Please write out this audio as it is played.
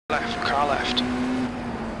Left, car left.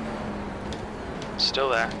 Still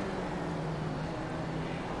there.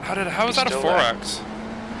 How was that a 4X?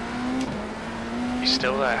 He's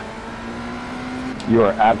still there. You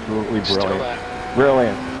are absolutely Still brilliant. there.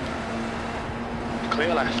 Brilliant.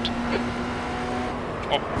 Clear left.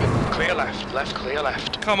 Oh. Clear left. Left, clear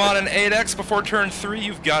left. Come on, an 8X before turn 3?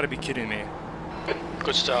 You've got to be kidding me.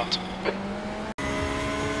 Good start.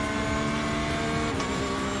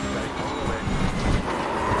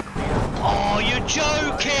 Oh, you're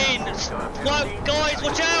joking! Look, guys,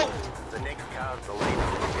 watch out! The next car's the lead.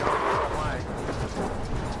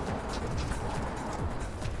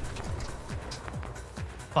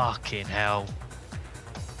 Fucking hell.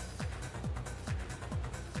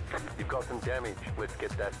 You've got some damage. Let's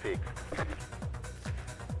get that fixed.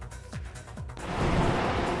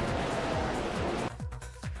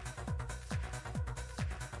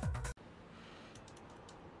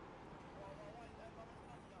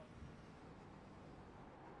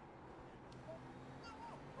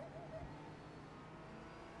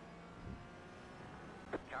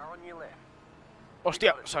 Car on your left.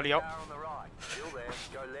 Hostia, salió. Car on the right. Still there.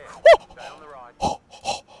 Go left. Stay on the right.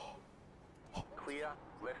 Clear.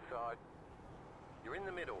 Left side. You're in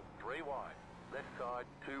the middle. 3 wide. Left side.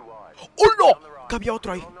 2 wide. ¡Oh no! On the right. Que había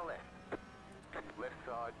otro ahí. On the left. Left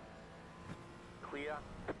side. Clear.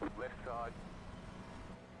 Left side.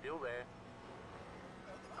 Still there.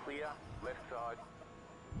 Clear. Left side.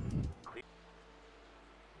 Clear.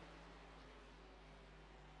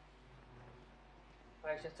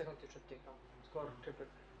 20 sekund już odtykam. Skorczybyk.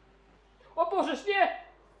 O Bożeż, nie!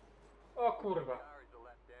 O kurwa. Car is a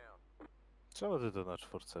lap down. Czemu ty to na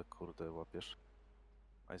 4, kurde, łapiesz?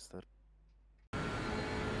 Majster.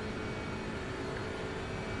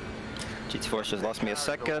 GT Force just lost me a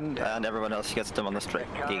second, and everyone else gets them on the straight.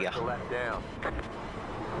 Car is a lap down.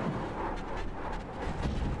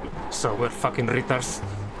 So we're fucking retards.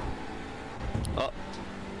 Oh.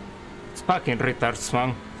 It's fucking retards,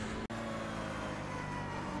 man.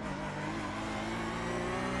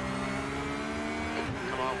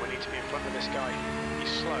 Come on, we need to be in front of this guy. He's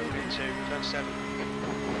slow into turn 7.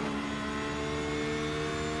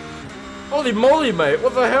 Holy moly, mate!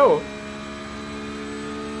 What the hell?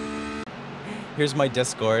 Here's my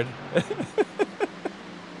Discord.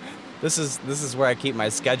 This is where I keep my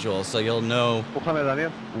schedule, so you'll know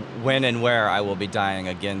when and where I will be dying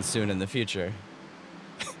again soon in the future.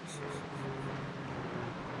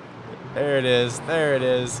 There it is. There it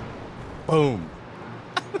is. Boom.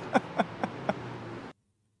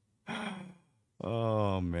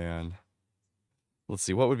 Oh man. Let's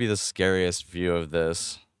see, what would be the scariest view of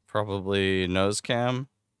this? Probably nose cam.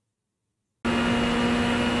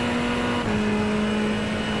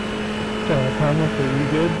 Thomas, are you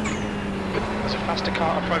good? There's a faster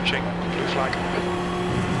car approaching. Blue flag.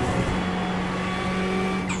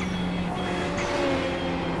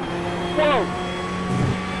 Whoa!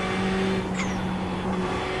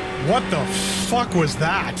 What the fuck was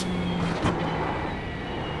that?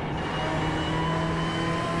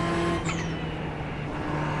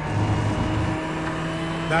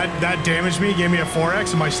 That damaged me, gave me a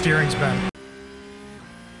 4X, and my steering's bent.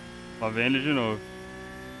 Lá vem ele de novo.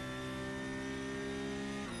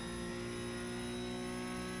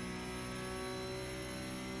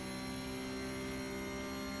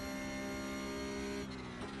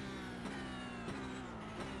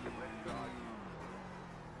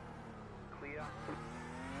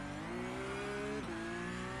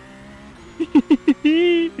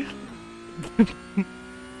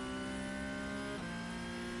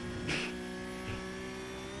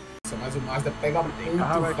 Mas o Mazda pega muito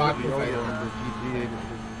vácuo, velho.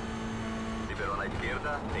 Liberou na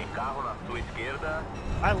esquerda, tem carro na sua esquerda.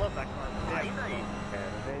 I love that car. Ainda aí.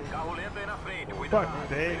 Carro lento aí na frente, cuidado.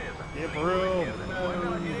 Beleza. Give room. Foi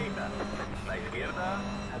pela direita. Na esquerda.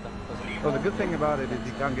 Well, the good thing about it is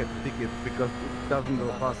you can't get tickets because it doesn't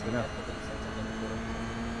go fast enough.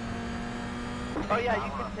 Oh yeah,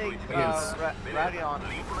 you can take Radion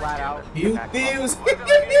flat out. Meu Deus!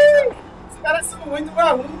 Os caras são muito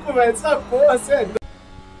malucos, velho. Essa porra, sério.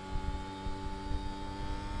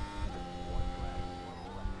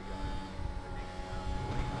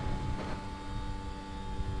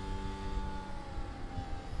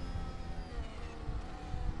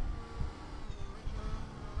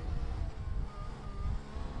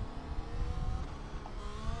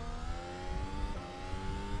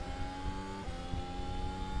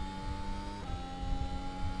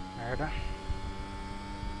 Merda.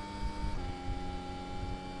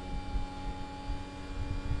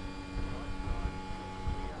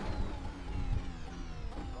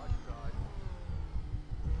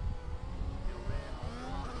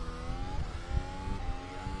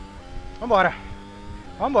 Vambora.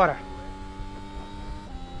 Vambora.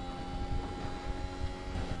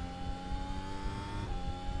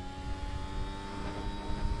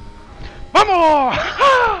 Vamos!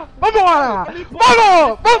 Vambora!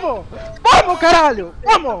 Vamos! Vamos! Vamos, caralho!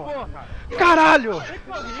 Vamos! Caralho!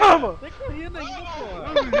 Vamos!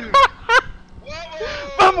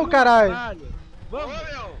 Vamos, caralho! Vamos,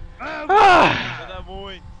 meu! Ah! Dá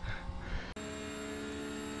muito!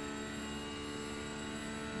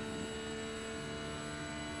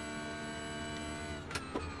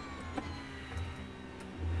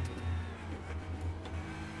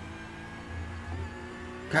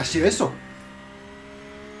 ¿Qué ha sido eso?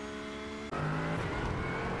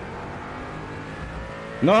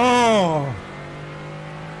 No!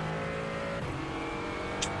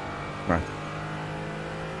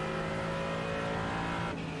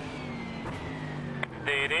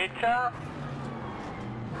 Derecha.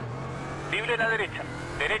 Libre la derecha.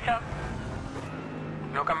 Derecha.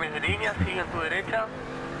 No cambies de línea, sigue en tu derecha.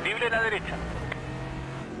 Libre la derecha.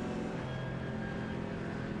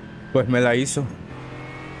 Pues me la hizo.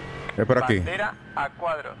 Es por aquí. Bandera a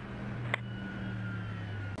cuadros.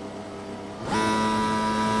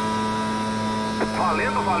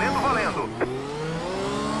 Valendo, valendo, valendo.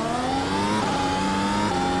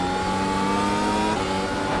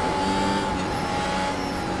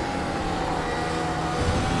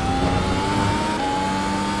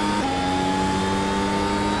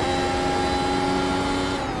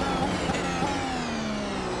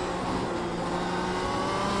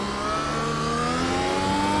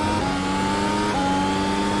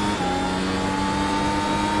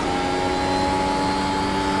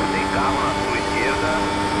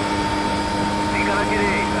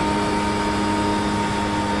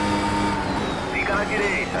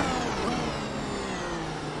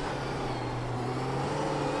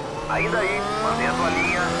 Ainda aí, mantendo a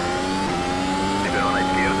linha. Liberou na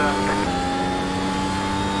esquerda.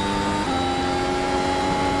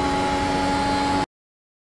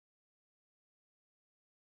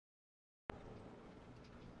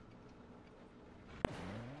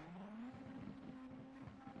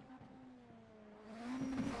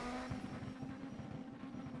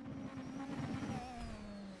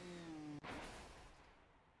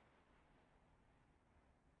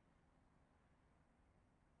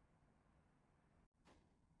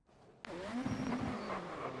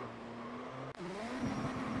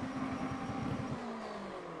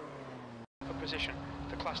 Position,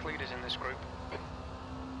 the class leaders in this group.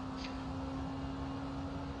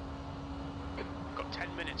 Got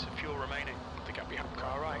 10 minutes of fuel remaining to get behind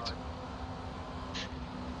car right.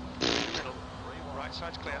 Middle, right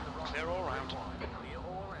side's clear, clear all round.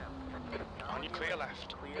 On your clear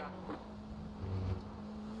left.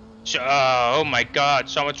 Oh my god,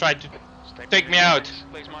 someone tried to take me out.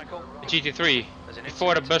 Please, Michael. GT3,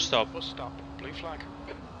 before the bus stop. Bus stop, blue flag.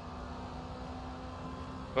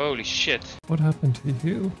 Holy shit. What happened to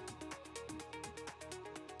you?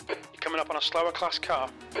 You're coming up on a slower class car.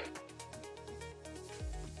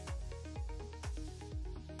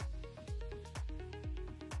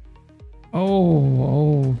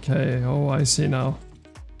 Oh, okay. Oh, I see now.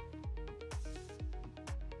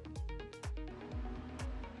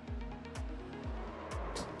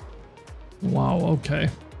 Wow, okay.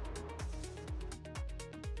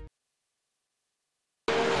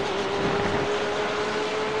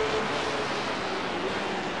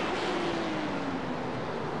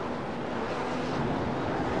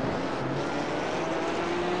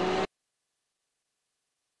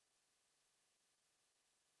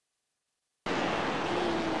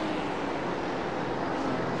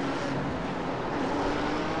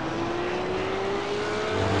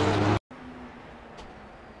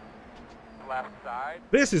 Left side.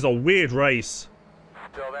 This is a weird race.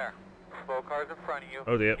 Still there. Slow cars in front of you.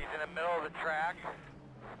 Oh dear. He's in the middle of the track.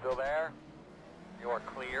 Still there. You are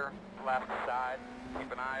clear. Left side.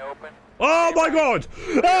 Keep an eye open. Oh my god!